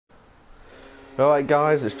Alright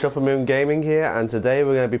guys, it's Triple Moon Gaming here, and today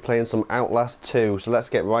we're going to be playing some Outlast 2, so let's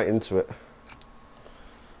get right into it.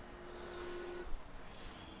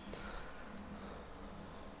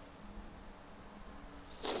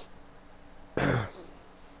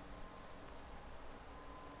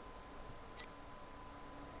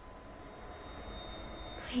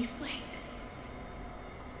 Please, Blake.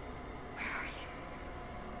 Where are you?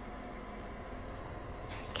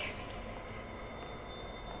 I'm scared.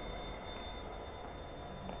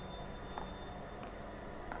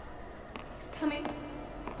 He's coming.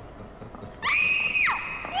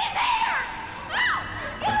 He's here! No!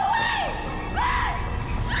 Get away!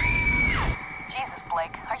 Jesus,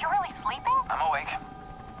 Blake, are you really sleeping? I'm awake.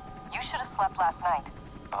 You should have slept last night.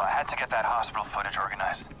 Well, I had to get that hospital footage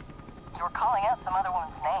organized. You were calling out some other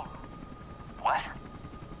woman's name. What?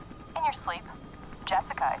 In your sleep.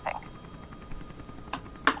 Jessica, I think.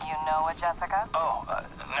 You know a Jessica? Oh,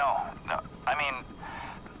 no. I mean,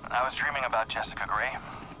 I was dreaming about Jessica Gray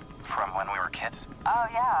from when we were kids. Oh,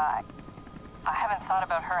 yeah. I haven't thought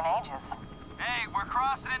about her in ages. Hey, we're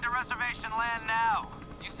crossing into reservation land now.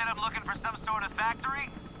 You said I'm looking for some sort of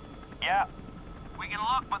factory? Yeah, We can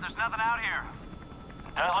look, but there's nothing out here.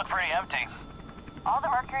 it does look pretty empty. All the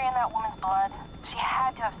mercury in that woman's blood, she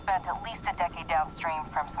had to have spent at least a decade downstream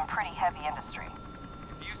from some pretty heavy industry.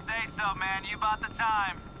 If you say so, man, you bought the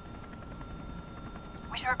time.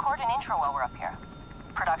 We should record an intro while we're up here.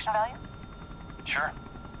 Production value? Sure.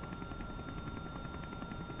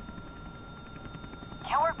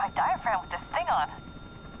 Can't work my diaphragm with this thing on.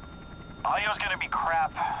 Audio's gonna be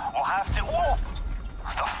crap. We'll have to... Whoa!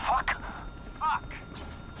 The fuck? Fuck!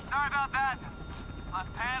 Sorry about that. My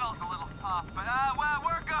panel's a little soft, but, well,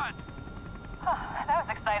 we're good. That was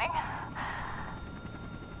exciting.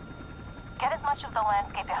 Get as much of the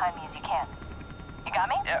landscape behind me as you can. You got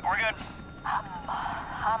me? Yeah, we're good.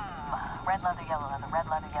 Hum. Red leather, yellow leather, red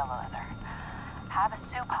leather, yellow leather. Have a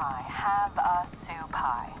soup pie, have a soup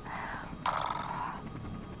pie.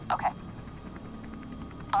 Okay.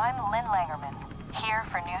 I'm Lynn Langerman, here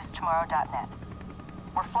for newstomorrow.net.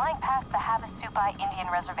 We're flying past the Havasupai Indian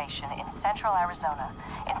Reservation in central Arizona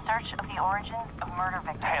in search of the origins of murder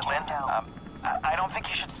victim Hey, Lynn, Jane Doe. I don't think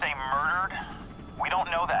you should say murdered. We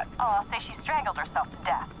don't know that. Oh, I'll say she strangled herself to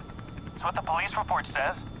death. It's what the police report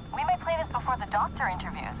says. We may play this before the doctor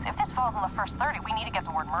interviews. If this falls in the first 30, we need to get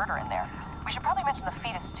the word murder in there. We should probably mention the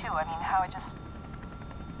fetus, too. I mean, how it just...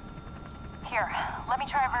 Here, let me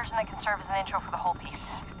try a version that can serve as an intro for the whole piece.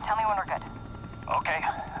 Tell me when we're good. Okay,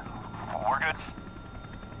 we're good.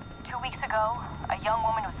 2 weeks ago, a young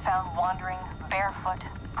woman was found wandering, barefoot,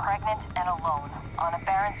 pregnant, and alone on a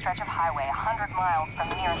barren stretch of highway 100 miles from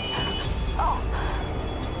the nearest... Oh!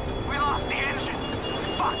 We lost the engine.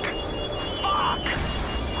 Fuck! Fuck!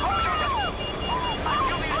 Oh, Jesus! I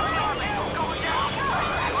feel the tornado going down.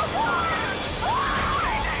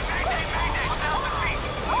 Mayday! 1,000 feet.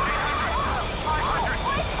 800, 500,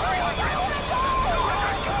 300, 200,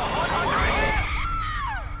 100.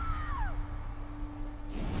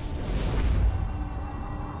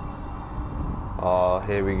 Oh,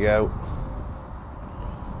 here we go.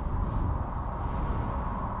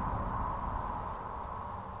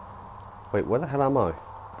 Wait, where the hell am I?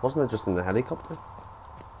 Wasn't I just in the helicopter?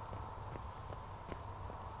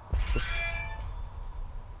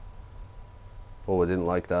 Oh, I didn't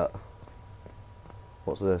like that.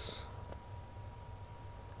 What's this?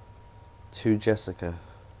 To Jessica.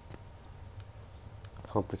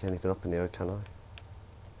 Can't pick anything up in here, can I?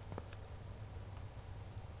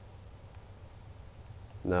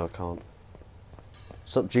 No, I can't.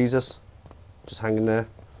 What's up, Jesus? Just hanging there.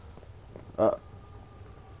 No.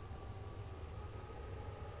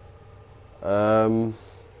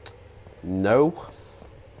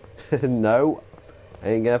 No. I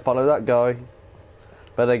ain't gonna follow that guy.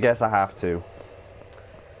 But I guess I have to.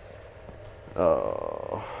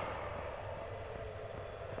 Oh.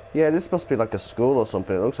 Yeah, this must be like a school or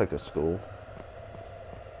something. It looks like a school.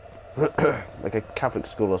 Like a Catholic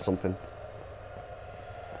school or something.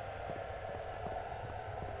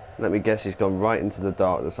 Let me guess, he's gone right into the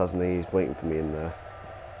darkness, hasn't he? He's waiting for me in there.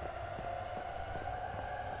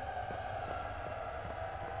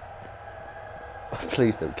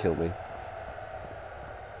 Please don't kill me.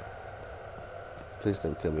 Please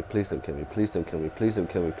don't kill me. Please don't kill me. Please don't kill me. Please don't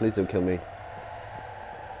kill me. Please don't kill me.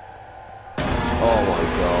 Oh my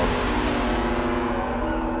god.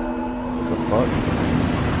 What the fuck?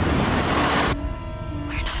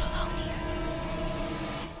 We're not alone here.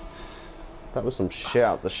 That was some shit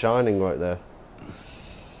out The Shining right there.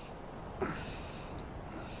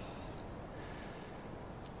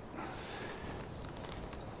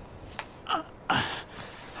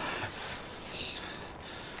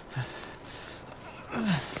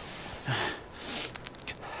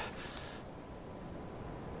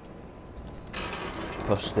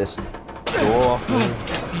 push this door off me.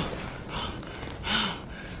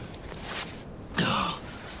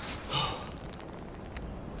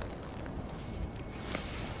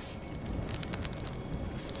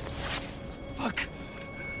 Fuck.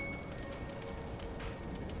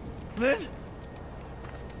 Lynn?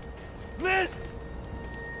 Lynn?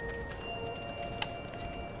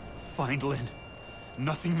 Find Lynn.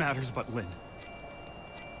 Nothing matters but Lynn.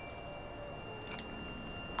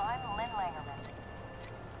 I'm Lynn Langerman.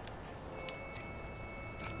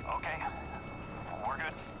 Okay. We're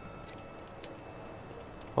good.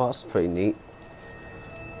 Well, that's pretty neat.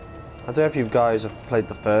 I don't know if you guys have played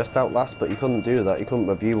the first Outlast, but you couldn't do that. You couldn't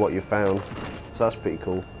review what you found. So that's pretty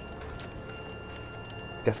cool.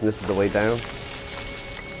 Guessing this is the way down.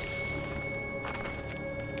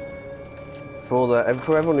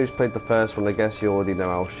 For everyone who's played the first one, I guess you already know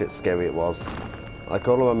how shit scary it was. Like,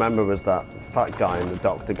 all I remember was that fat guy and the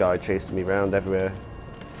doctor guy chasing me around everywhere.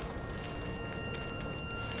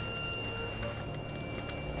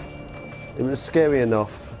 It was scary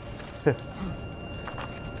enough.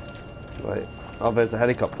 Right. Oh, there's a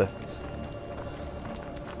helicopter.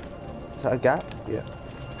 Is that a gap? Yeah.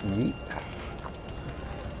 Yeet.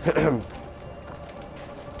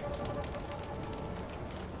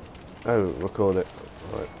 Oh, record it.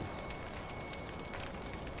 Right.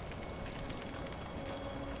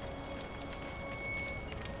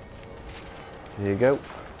 Here you go.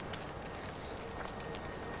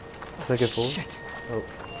 Take it forward. Shit. Oh.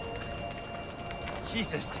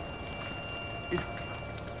 Jesus.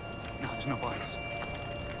 No, there's no bodies.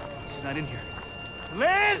 She's not in here.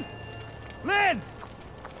 Lynn! Lynn!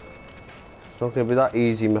 It's not going to be that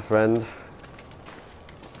easy, my friend.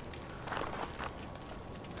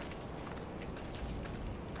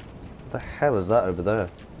 What the hell is that over there?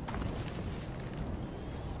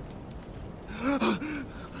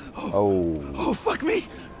 Oh. Oh, fuck me!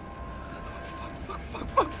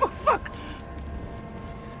 Fuck!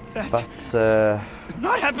 That's, did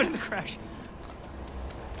not happen in the crash.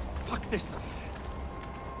 Fuck this.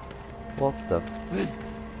 what the... Lynn.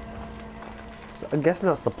 I'm guessing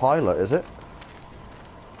that's the pilot, is it?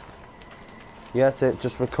 Yeah, that's it.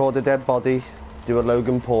 Just record a dead body, do a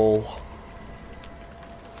Logan Paul.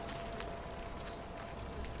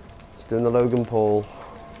 Just doing the Logan Paul.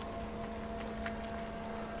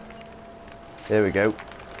 There we go.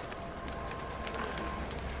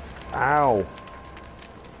 Ow!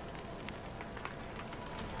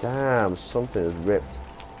 Damn, something has ripped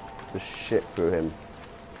the shit through him.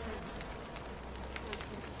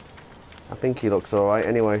 I think he looks alright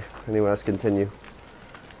anyway. Anyway, let's continue.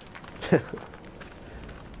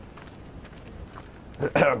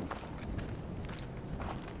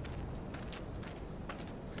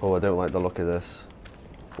 Oh, I don't like the look of this.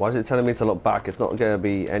 Why is it telling me to look back? It's not going to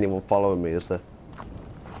be anyone following me, is there?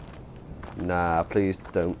 Nah, please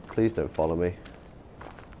don't. Please don't follow me.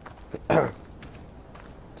 I'm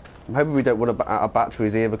hoping we don't run out of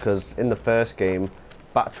batteries here, because in the first game,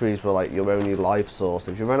 batteries were like your only life source.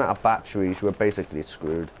 If you run out of batteries, you were basically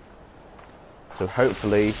screwed. So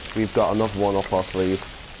hopefully we've got another one up our sleeve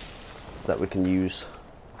that we can use.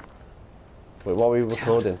 Wait, what are we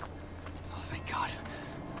recording? Oh, thank God.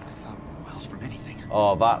 I thought Wells from anything.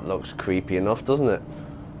 Oh, that looks creepy enough, doesn't it?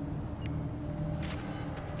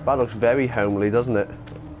 That looks very homely, doesn't it?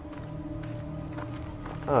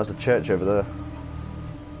 Oh, there's a church over there.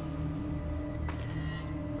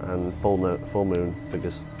 And full moon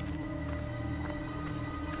figures.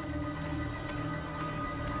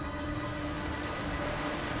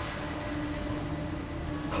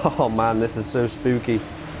 Oh man, this is so spooky.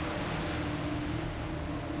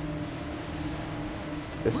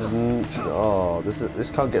 This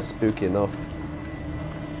can't get spooky enough.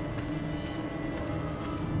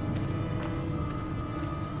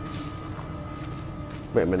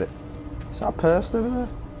 Wait a minute. Is that a person over there?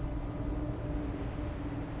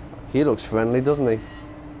 He looks friendly, doesn't he?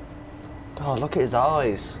 God, look at his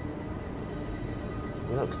eyes.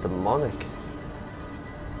 He looks demonic.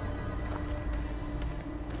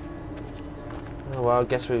 Oh well, I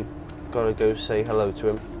guess we've got to go say hello to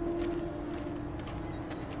him.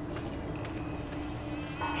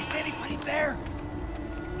 Is anybody there?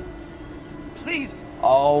 Please.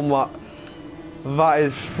 Oh my... That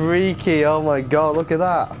is freaky, oh my god, look at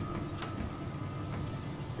that.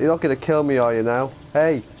 You're not going to kill me, are you now?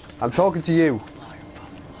 Hey, I'm talking to you.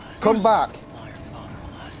 Come back.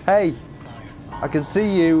 Hey, I can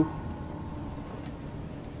see you.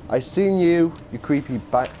 I seen you, you creepy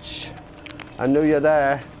bitch. I know you're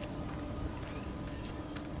there.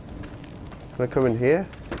 Can I come in here?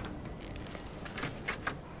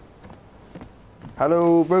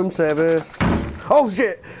 Hello, room service. Oh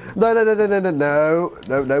shit! No, no, no, no, no, no, no,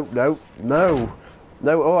 no, no, no, no.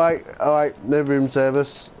 No, alright, no room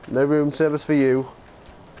service. No room service for you.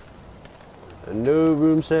 No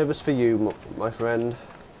room service for you, my friend.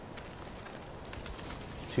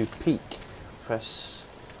 To peek, press.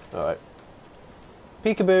 Alright.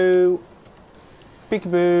 Peekaboo!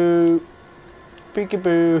 Peekaboo!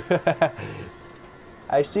 Peekaboo!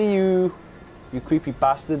 I see you, you creepy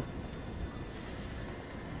bastard.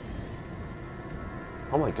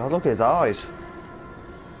 Oh my god, look at his eyes.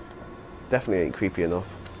 Definitely ain't creepy enough.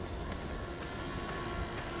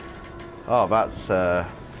 Oh, that's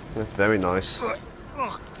very nice.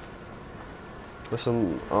 There's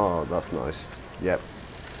some, oh, that's nice. Yep.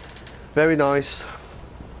 Very nice.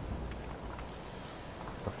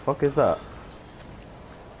 The fuck is that?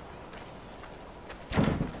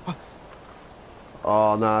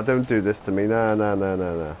 Oh, nah, don't do this to me. Nah, nah, nah,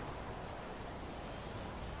 nah, nah.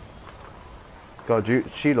 God,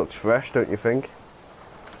 she looks fresh, don't you think?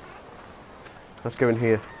 Let's go in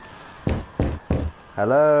here.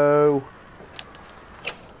 Hello?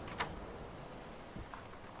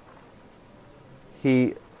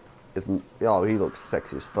 He is... Oh, he looks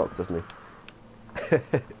sexy as fuck, doesn't he?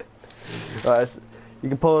 Right, you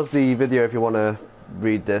can pause the video if you want to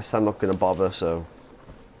read this. I'm not going to bother, so...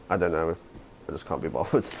 I don't know. I just can't be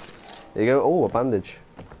bothered. There you go. Oh, a bandage.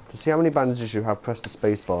 To see how many bandages you have, press the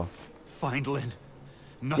space bar. Find Lynn.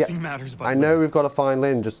 Nothing matters but I know we've got to find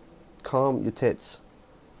Lynn, just calm your tits.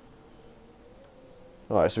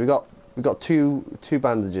 Alright, so we got two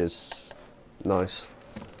bandages. Nice.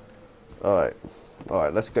 Alright.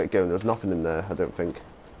 Alright, let's get going. There's nothing in there, I don't think.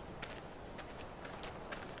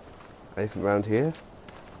 Anything around here?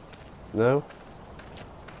 No?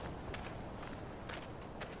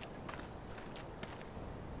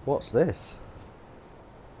 What's this?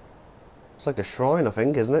 It's like a shrine, I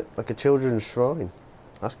think, isn't it? Like a children's shrine.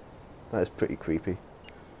 That is pretty creepy.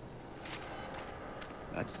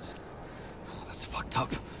 That's fucked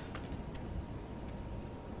up.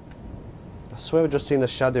 I swear I've just seen a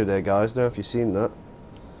shadow there, guys. Don't know if you've seen that.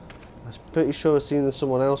 I'm pretty sure I've seen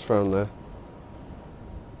someone else around there.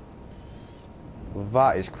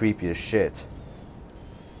 That is creepy as shit.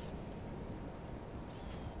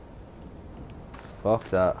 Fuck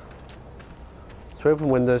that. To open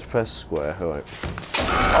windows, press square. Alright.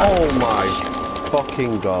 Oh my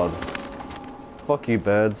fucking god. Fuck you,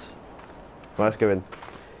 birds. Right, let's go in.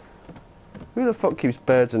 Who the fuck keeps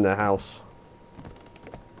birds in their house?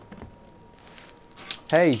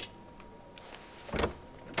 Hey!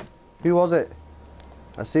 Who was it?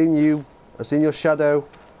 I seen you. I seen your shadow.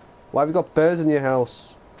 Why have you got birds in your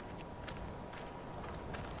house?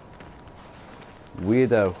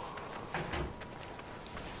 Weirdo.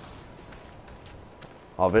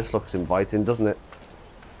 Oh, this looks inviting, doesn't it?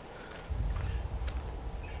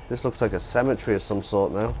 This looks like a cemetery of some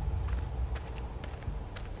sort now.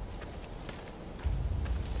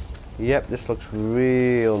 Yep, this looks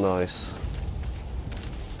real nice.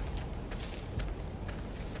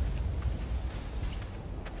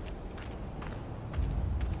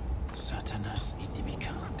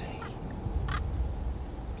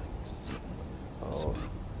 Oh,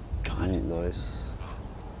 nice.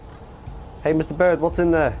 Hey, Mr. Bird, what's in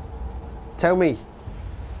there? Tell me.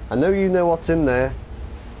 I know you know what's in there.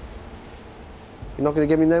 You're not going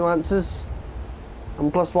to give me no answers?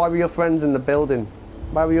 And plus, why were your friends in the building?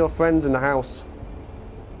 Why were your friends in the house?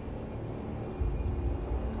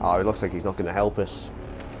 Oh, it looks like he's not going to help us.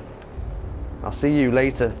 I'll see you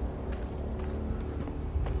later.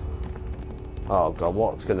 Oh god,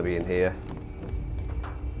 what's going to be in here?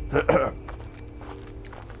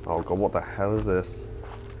 Oh god, what the hell is this?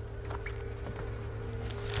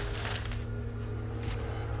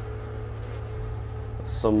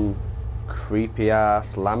 Some creepy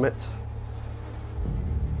ass lammet.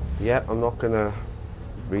 Yep, I'm not gonna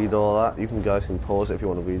read all that. You guys can pause it if you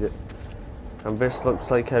want to read it. And this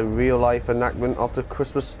looks like a real life enactment of the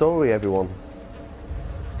Christmas story, everyone.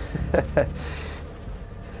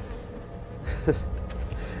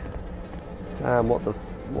 Damn, what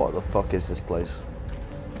the fuck is this place?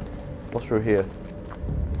 What's through here?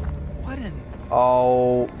 What in?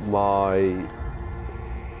 Oh my.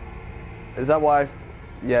 Is that why?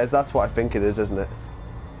 Yeah, that's what I think it is, isn't it?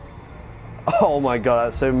 Oh my god,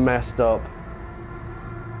 that's so messed up.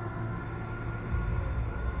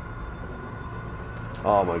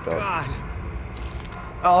 Oh my god.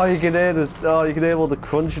 Oh, you can hear this. Oh, you can hear all the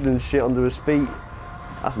crunching and shit under his feet.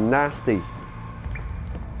 That's nasty.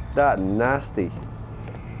 That's nasty.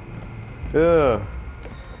 Ugh.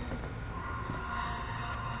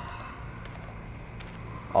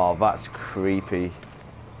 Oh, that's creepy.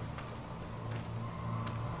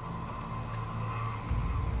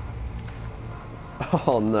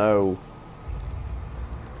 Oh no.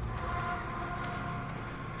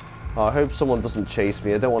 Oh, I hope someone doesn't chase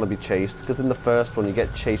me. I don't want to be chased, because in the first one you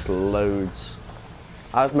get chased loads.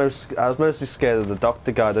 I was mostly scared of the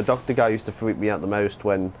doctor guy. The doctor guy used to freak me out the most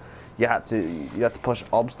when you had to push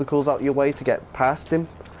obstacles out your way to get past him.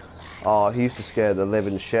 Oh, he used to scare the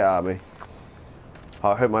living shit out of me.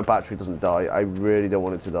 Oh, I hope my battery doesn't die. I really don't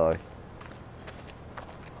want it to die.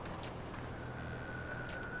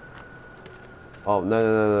 Oh, no,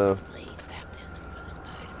 no, no, no.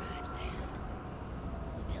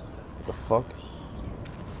 What the fuck?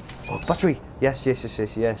 Oh, battery! Yes, yes, yes,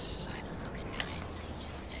 yes, yes.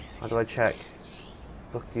 How do I check?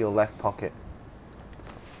 Look to your left pocket.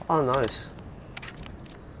 Oh, nice.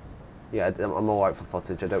 Yeah, I'm alright for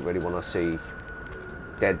footage. I don't really want to see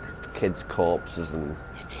dead kids' corpses and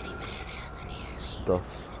stuff.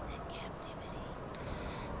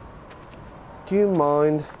 Do you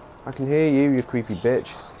mind? I can hear you, you creepy bitch.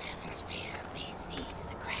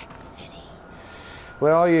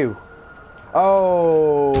 Where are you?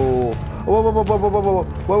 Oh! Whoa, whoa, whoa, whoa, whoa, whoa, whoa,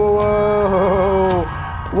 whoa, whoa!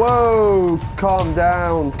 Whoa! Calm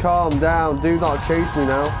down, calm down. Do not chase me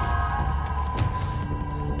now.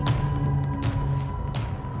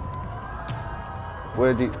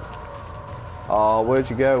 Where'd you... Oh, where'd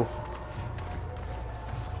you go?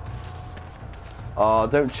 Oh,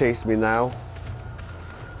 don't chase me now.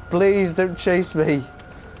 Please don't chase me.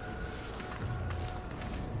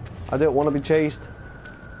 I don't want to be chased.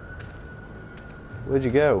 Where'd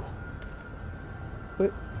you go?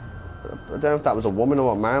 Wait, I don't know if that was a woman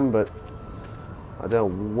or a man, but I don't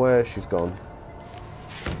know where she's gone.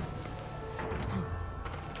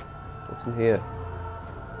 What's in here?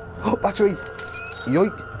 Oh, battery!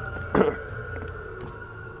 Yoink!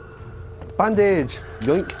 Bandage!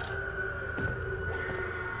 Yoink!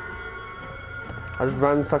 I just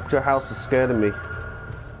ransacked your house for scaring me.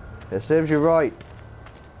 It serves you right.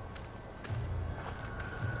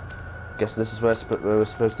 Guessing this is where we're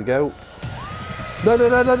supposed to go. No, no,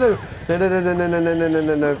 no, no, no! No, no, no, no, no, no, no, no, no,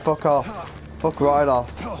 no, no, fuck off. Fuck right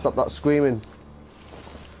off. Stop that screaming.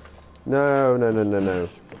 No, no, no, no, no.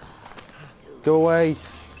 Go away.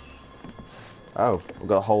 Oh, I've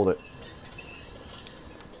got to hold it.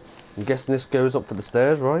 I'm guessing this goes up for the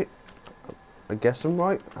stairs, right? I guess I'm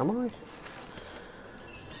right, am I?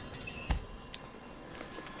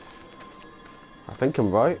 I think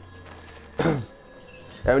I'm right.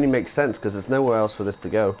 It only makes sense because there's nowhere else for this to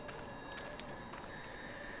go.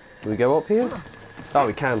 Can we go up here? Oh,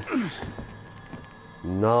 we can.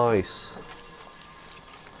 Nice.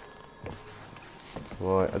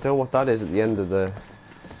 Right, I don't know what that is at the end of the...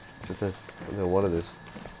 I don't know what it is.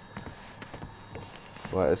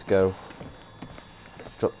 Right, let's go.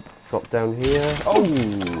 Drop down here.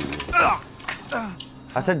 Oh!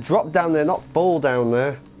 I said drop down there, not fall down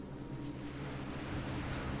there.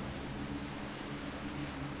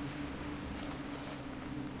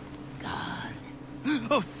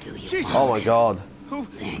 Oh, Jesus. Oh my God. Who?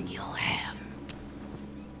 Then you'll have.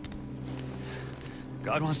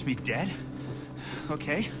 God wants me dead?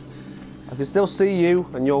 Okay. I can still see you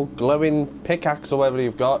and your glowing pickaxe or whatever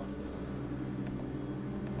you've got.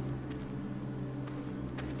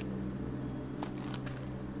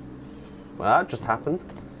 Well, that just happened.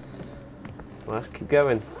 Well, let's keep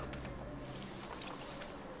going.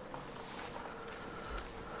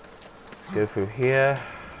 Go through here.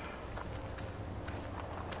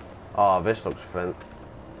 Oh, this looks fun.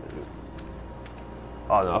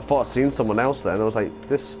 Oh no, I thought I'd seen someone else then. I was like,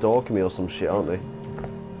 they're stalking me or some shit, aren't they?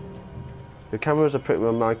 Your camera's a pretty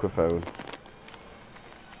good microphone.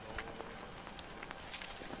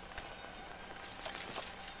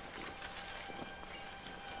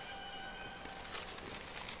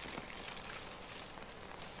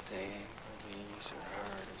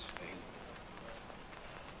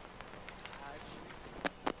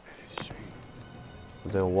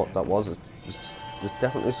 I don't know what that was. There's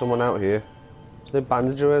definitely someone out here. There's no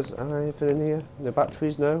bandages. Anything in here? No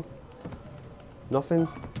batteries? No? Nothing?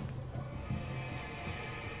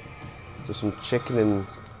 Just some chicken and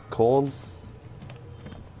corn.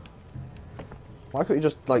 Why can't you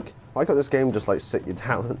just like... Why can't this game just like sit you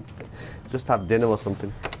down and just have dinner or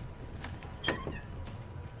something?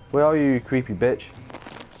 Where are you, creepy bitch?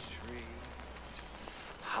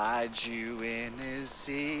 Hide you in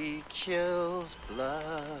Ezekiel's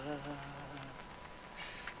blood.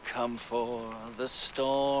 Come for the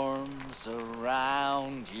storms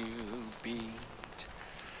around you beat.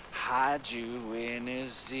 Hide you in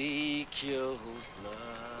Ezekiel's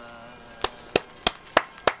blood.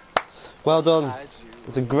 Well done.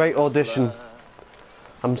 It's a great audition.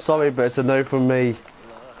 I'm sorry, but it's a no from me.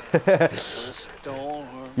 The storm.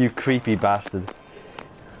 You creepy bastard.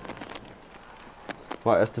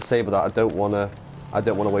 Right, let's disable that. I don't wanna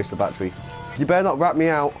waste the battery. You better not rat me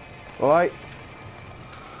out, alright?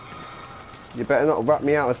 You better not rat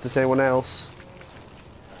me out if there's anyone else.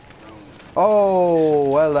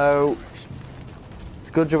 Oh, hello. It's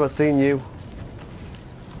a good job I've seen you.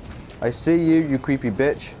 I see you, you creepy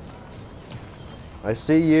bitch. I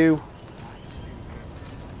see you.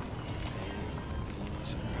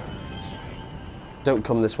 Don't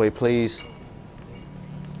come this way, please.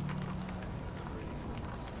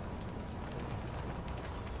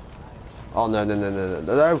 Oh, no, no, no, no,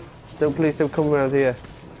 no, no. Don't, please, don't come around here.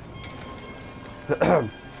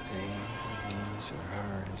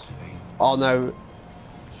 Oh, no.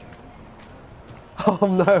 Oh,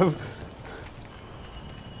 no.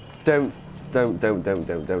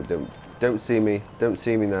 Don't see me. Don't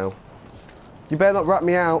see me now. You better not rat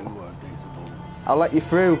me out. I'll let you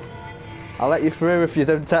through. I'll let you through if you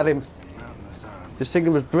don't tell him. Your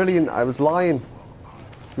singing was brilliant. I was lying.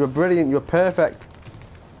 You were brilliant. You were perfect.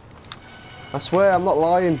 I swear I'm not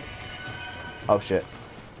lying. Oh shit.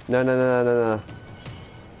 No, no, no, no, no, no.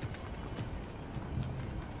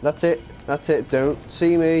 That's it. That's it. Don't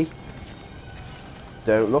see me.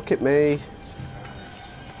 Don't look at me.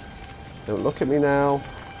 Don't look at me now.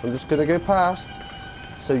 I'm just gonna go past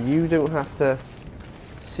so you don't have to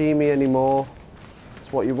see me anymore.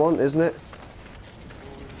 That's what you want, isn't it?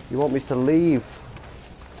 You want me to leave.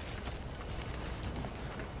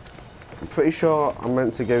 I'm pretty sure I'm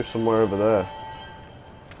meant to go somewhere over there.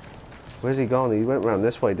 Where's he gone? He went round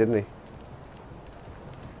this way, didn't he?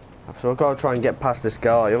 So I've got to try and get past this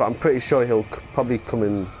guy. I'm pretty sure he'll probably come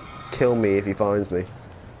and kill me if he finds me.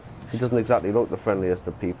 He doesn't exactly look the friendliest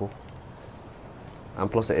of people.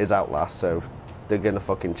 And plus it is Outlast, so they're gonna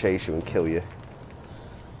fucking chase you and kill you.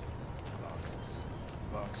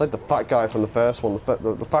 It's like the fat guy from the first one.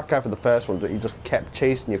 The fat guy from the first one, but he just kept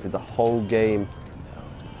chasing you for the whole game.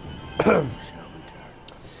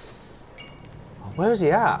 Where is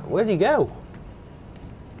he at? Where'd he go?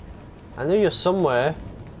 I know you're somewhere.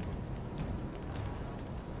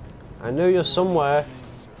 I know you're somewhere.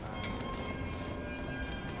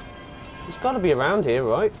 He's got to be around here,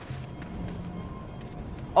 right?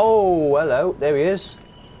 Oh, hello. There he is.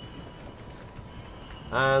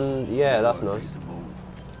 And yeah, that's nice.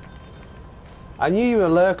 I knew you were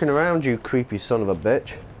lurking around, you creepy son of a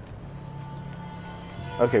bitch.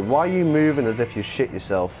 Okay, why are you moving as if you shit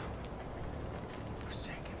yourself?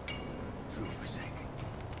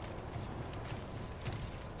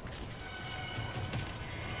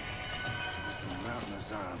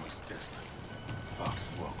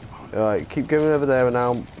 Alright, keep going over there and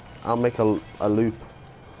I'll make a loop.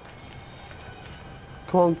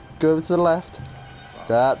 Come on, go over to the left.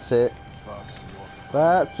 That's it.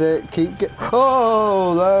 That's it. Keep get.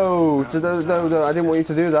 Oh no! No! I didn't want you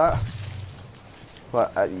to do that.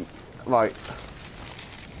 Right.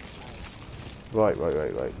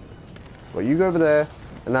 Well, you go over there,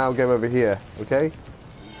 and I'll go over here. Okay?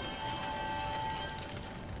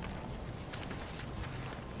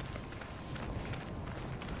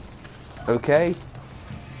 Okay.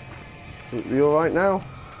 You all right now?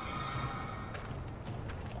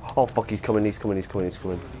 Oh fuck, he's coming. Fuck.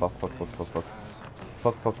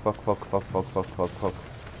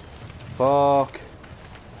 Fuck.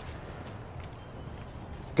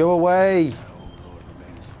 Go away.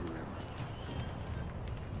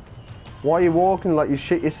 Why are you walking like you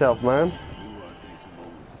shit yourself, man?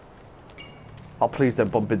 Oh, please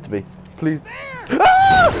don't bump into me. Please.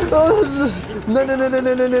 Ah!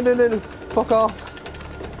 No. Fuck off.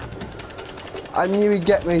 I knew he'd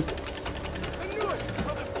get me.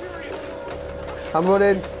 I'm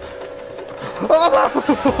running. Oh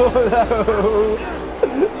no!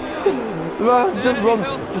 No, just run.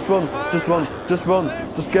 Just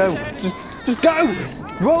go. Just go!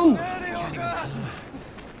 Run!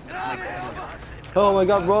 Oh my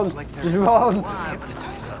god, run! Just run!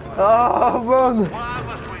 Oh, run!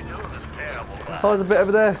 Oh, there's a bit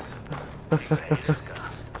over there.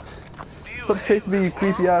 Stop chasing me, you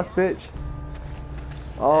creepy ass bitch.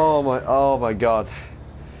 Oh my god.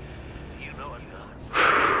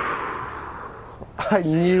 I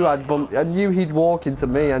knew he'd walk into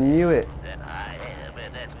me. I knew it.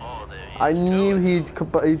 I knew he'd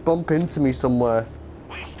bump into me somewhere.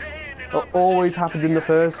 It always happened in the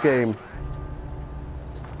first game.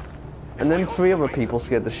 And then 3 other people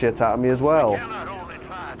scared the shit out of me as well.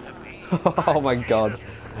 Oh my god.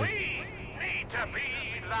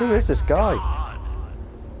 Who is this guy?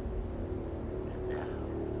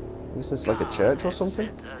 Is this like a church or something?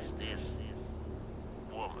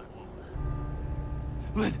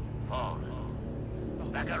 What?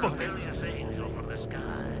 like a rebellious angel from the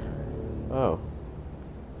sky. Oh.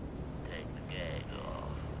 Take the gag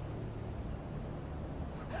off.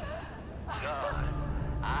 God,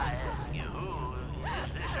 I ask you, who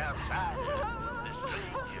is this outsider? This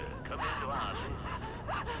stranger come into our midst?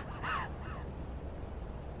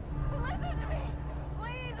 Listen to me!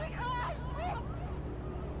 Please, we crashed!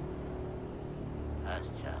 Us,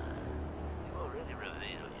 child. You already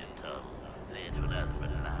revealed your tongue. It ain't for nothing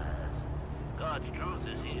but lies. God's truth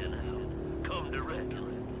is here now. Come to reckon.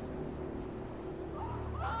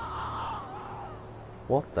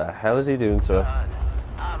 What the hell is he doing to her? God,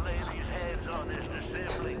 I lay these hands on this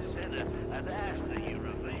dissembling sinner and ask that you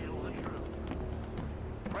reveal the truth.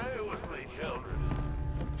 Pray with me, children.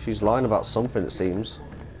 She's lying about something, it seems.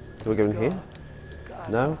 Do we go in here?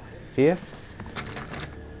 No? Here?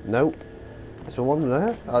 No. Is there one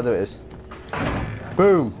there? Oh, there it is.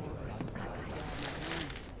 Boom!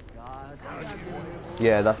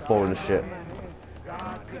 Yeah, that's boring as shit.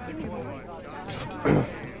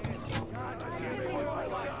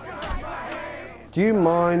 Do you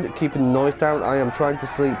mind keeping the noise down? I am trying to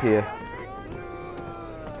sleep here.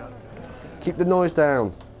 Keep the noise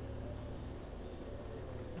down.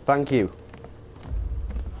 Thank you.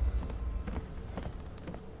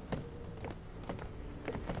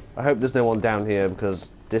 I hope there's no one down here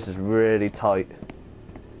because this is really tight.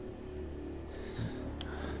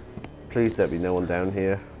 Please don't be no one down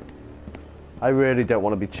here. I really don't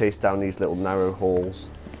want to be chased down these little narrow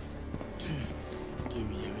halls. Give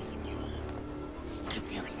me everything you own. Give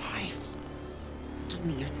me your lives. Give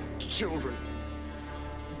me your children.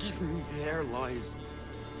 Give me their lives.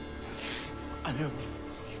 I will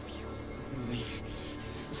save you. Only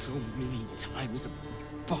so many times a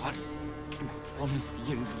body can promise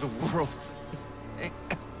the end of the world.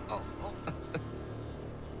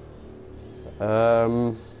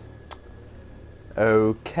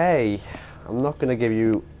 Okay. I'm not gonna give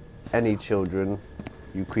you any children,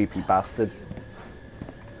 you creepy bastard.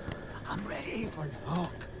 I'm ready for the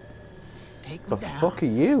hook. Take The me down. fuck are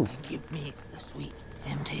you? And give me the sweet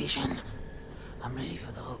temptation. I'm ready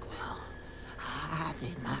for the hook, Val. I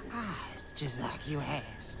did my eyes just like you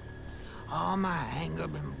asked. All my anger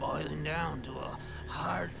been boiling down to a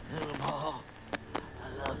hard little ball.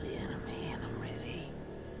 I love the enemy and I'm ready.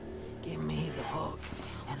 Give me the hook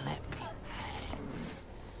and let me hang.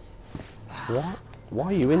 What? Why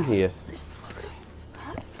are you in here?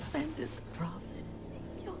 I offended the prophet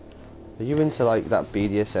Ezekiel. Are you into like that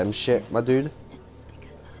BDSM shit, my dude? It's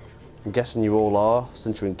because I'm guessing you all are,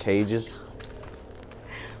 since you're in cages.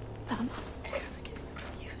 I'm arrogant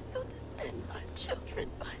refusal to send my children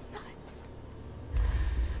by night.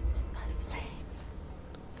 My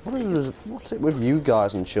flame. What's it with you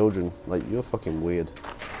guys and children? Like, you're fucking weird.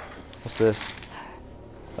 What's this?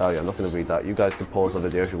 Oh yeah, I'm not going to read that. You guys can pause the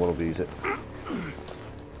video if you want to use it.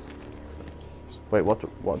 Wait, what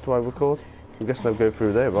do I record? I'm guessing I'll go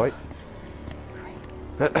through there, right?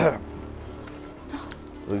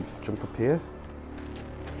 We'll jump up here.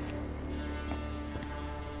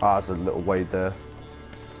 Ah, there's a little way there.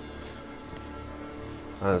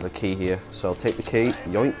 And there's a key here. So I'll take the key,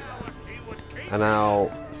 yoink, and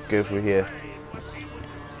I'll go through here.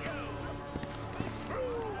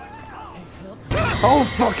 Oh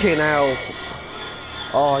fucking hell!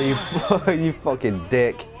 Oh you, you fucking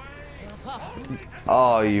dick!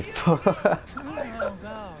 Oh you,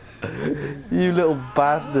 you little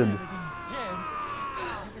bastard!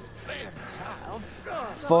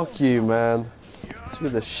 Fuck you, man! Screw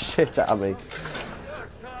the shit out of me!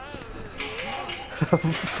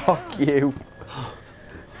 Fuck you!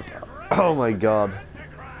 Oh my god!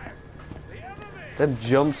 Them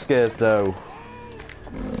jump scares though.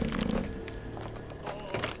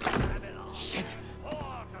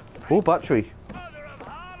 Oh, battery.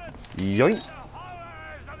 Yoink.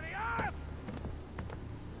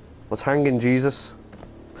 What's hanging, Jesus?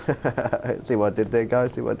 See what I did there,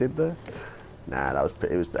 guys? See what I did there? Nah, that was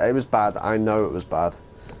it was bad. I know it was bad.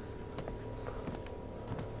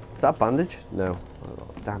 Is that a bandage? No.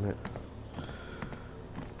 Oh, damn it.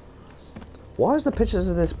 Why is the pictures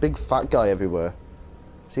of this big fat guy everywhere?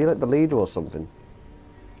 Is he like the leader or something?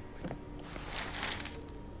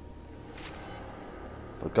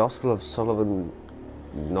 The Gospel of Sullivan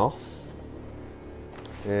Noth?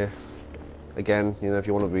 Yeah. Again, you know, if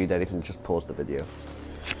you want to read anything, just pause the video.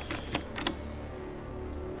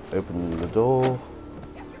 Open the door.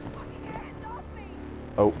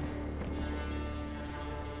 Oh.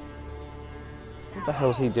 What the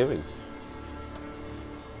hell is he doing?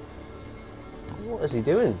 What is he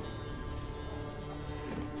doing?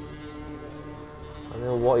 I don't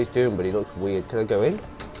know what he's doing, but he looks weird. Can I go in?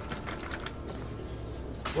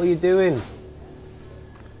 What are you doing?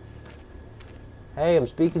 Hey, I'm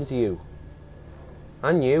speaking to you.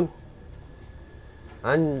 And you.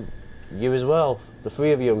 And you as well. The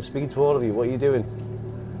three of you, I'm speaking to all of you. What are you doing?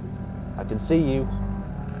 I can see you.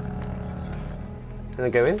 Can I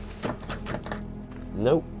go in?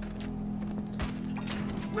 Nope.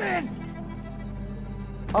 Lynn!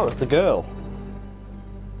 Oh, it's the girl.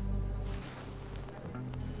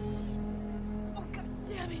 Oh, God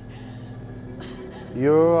damn it.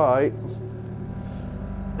 You're alright.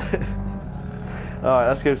 Alright,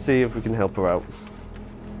 let's go see if we can help her out.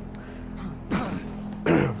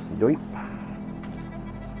 Yoink.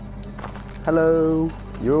 Hello.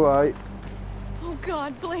 You alright? Oh,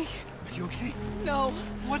 God, Blake. Are you okay? No,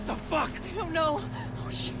 What the fuck? I don't know. Oh,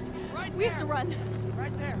 shit. We have to run.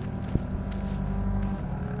 Right there.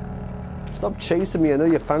 Stop chasing me. I know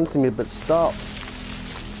you're fancying me, but stop.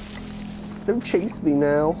 Don't chase me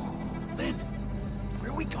now. Lynn,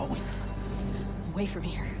 where are we going? Away from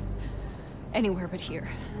here. Anywhere but here.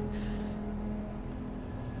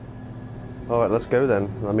 Alright, let's go then.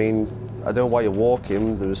 I mean, I don't know why you're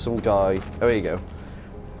walking. There was some guy. Oh, here you go.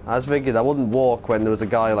 I was thinking I wouldn't walk when there was a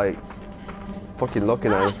guy like fucking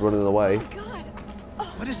looking at us running away. Oh, God.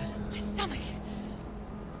 Oh, What is it? my stomach.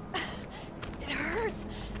 It hurts.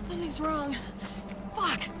 Something's wrong.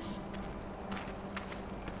 Fuck.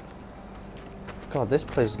 God, this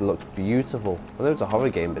place looks beautiful. I know it's a horror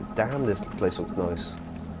game, but damn, this place looks nice.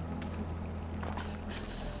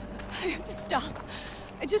 I have to stop.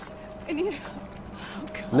 I need... Oh,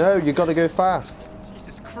 God. No, you gotta go fast.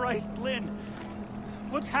 Jesus Christ, Lynn!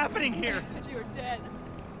 What's happening here? I thought you were dead.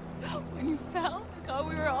 When you fell, I thought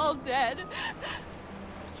we were all dead.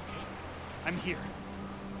 It's okay. I'm here.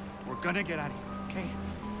 We're gonna get out of here, okay?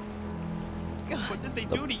 God, What did they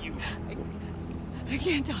do to you? I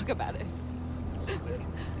can't talk about it.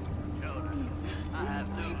 Jonas, I have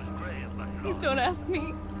news grave much Please longer. don't ask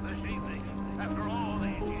me. This evening, after all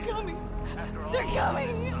these years, They're coming. after all They're this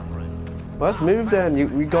coming. suffering, Let's move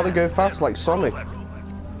then. We gotta go fast like Sonic. the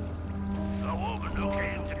woman who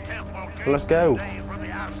came to Temple Gate Let's go. today from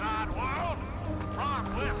the outside world brought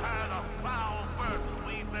with her the foul burden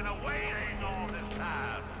we've been awaiting all this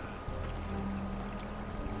time.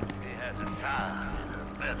 She has a child in her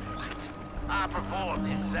belly. What? I performed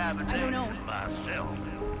the examination I don't know. myself.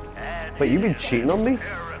 And Wait, you've been cheating on me?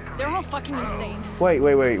 They're all fucking insane.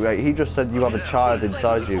 Wait. He just said you have a child Please, Blake,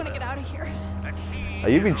 I inside just you. want to get out of here. Are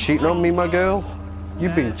you been cheating on me, my girl?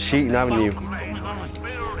 You've been cheating, haven't you? I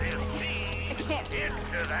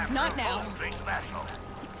can't. Not now.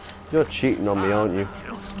 You're cheating on me, aren't you?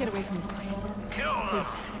 Let's just get away from this place. Please.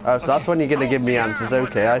 Oh, so that's when you're gonna give me answers.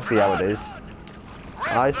 Okay, I see how it is.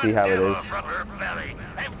 I see how it is.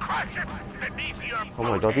 Oh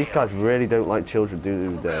my god, these guys really don't like children,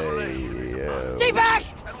 do they? Stay back!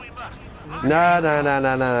 No.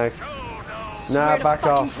 Nah, Swear to back fucking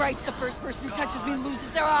off. Christ, the first person who touches me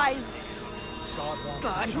loses their eyes.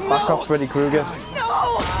 God, no! Back off, Freddy Krueger.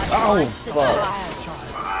 No! Oh, fuck.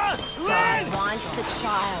 God wants the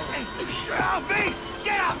child. Get off me!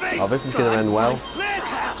 Get off me! Oh, this is gonna end well. Lynn!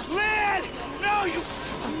 Lynn! No, you...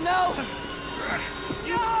 No!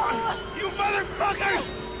 You motherfuckers!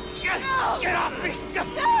 Get off me! You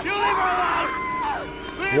leave her alone!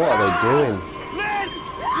 Leave What her are they alone! doing? Lynn!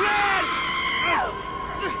 Lynn!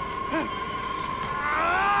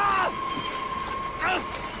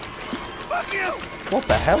 Fuck you! What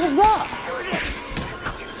the hell is that?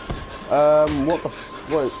 What the...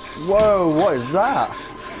 What? Whoa, what is that?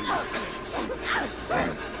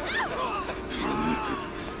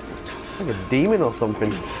 It's like a demon or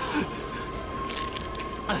something.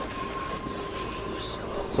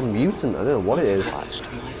 Some mutant, I don't know what it is. Watched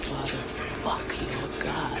my father fuck your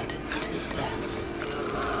god to death.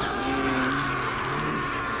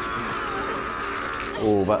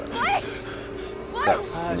 Oh,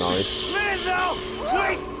 that's nice. Lynn, no!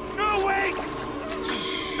 Wait! No, wait!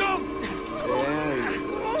 Don't! There you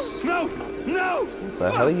go. No! No! What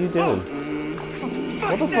the hell are you doing?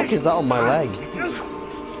 What the fuck is that on my leg?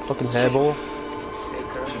 Fucking hairball? Take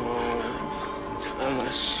her home. I'm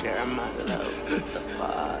gonna share my love with the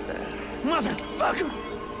father. Motherfucker!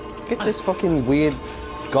 Get this fucking weird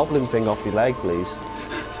goblin thing off your leg, please.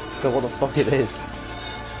 I don't know what the fuck it is.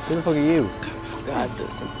 Who the fuck are you? God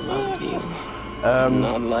doesn't love you.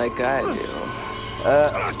 Not like I do.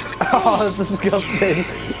 Oh, that's disgusting.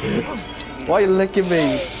 Why are you licking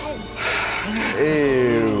me?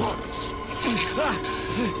 Ew.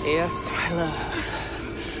 Yes, my love.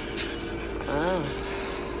 Ah.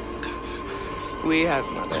 We have,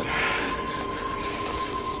 mother.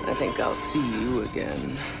 I think I'll see you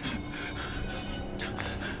again.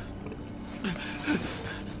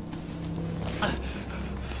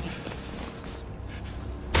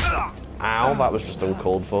 Ow, that was just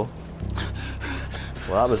uncalled for.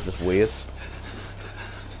 Well, that was just weird.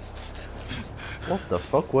 What the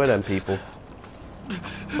fuck were them people?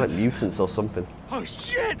 Like mutants or something. Oh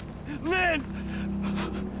shit! Lynn!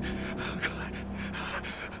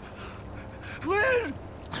 Lynn!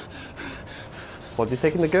 What, you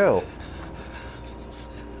taking the girl?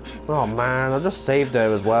 Oh man, I just saved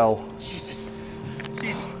her as well. Jesus.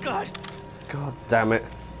 Jesus, God. God damn it.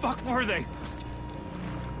 Fuck were they?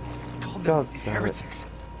 Called God them damn it. heretics.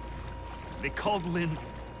 They called Lynn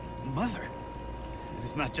Mother.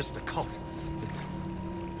 It's not just a cult. It's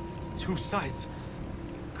two sides.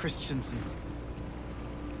 Christians and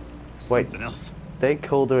Wait. something else. They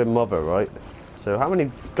called her a mother, right? So how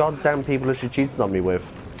many goddamn people has she cheated on me with?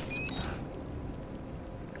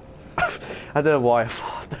 I don't know why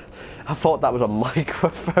I thought that was a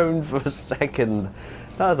microphone for a second.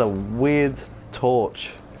 That was a weird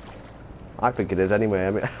torch. I think it is anyway.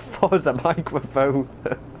 I mean, I thought it was a microphone.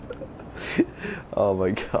 Oh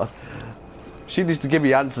my god. She needs to give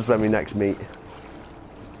me answers when we next meet.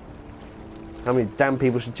 How many damn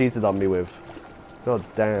people she cheated on me with? God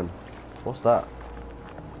damn. What's that?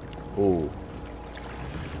 Ooh.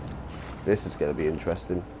 This is going to be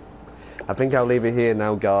interesting. I think I'll leave it here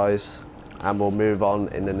now, guys. And we'll move on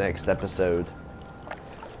in the next episode.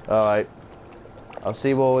 Alright. I'll see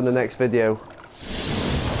you all in the next video.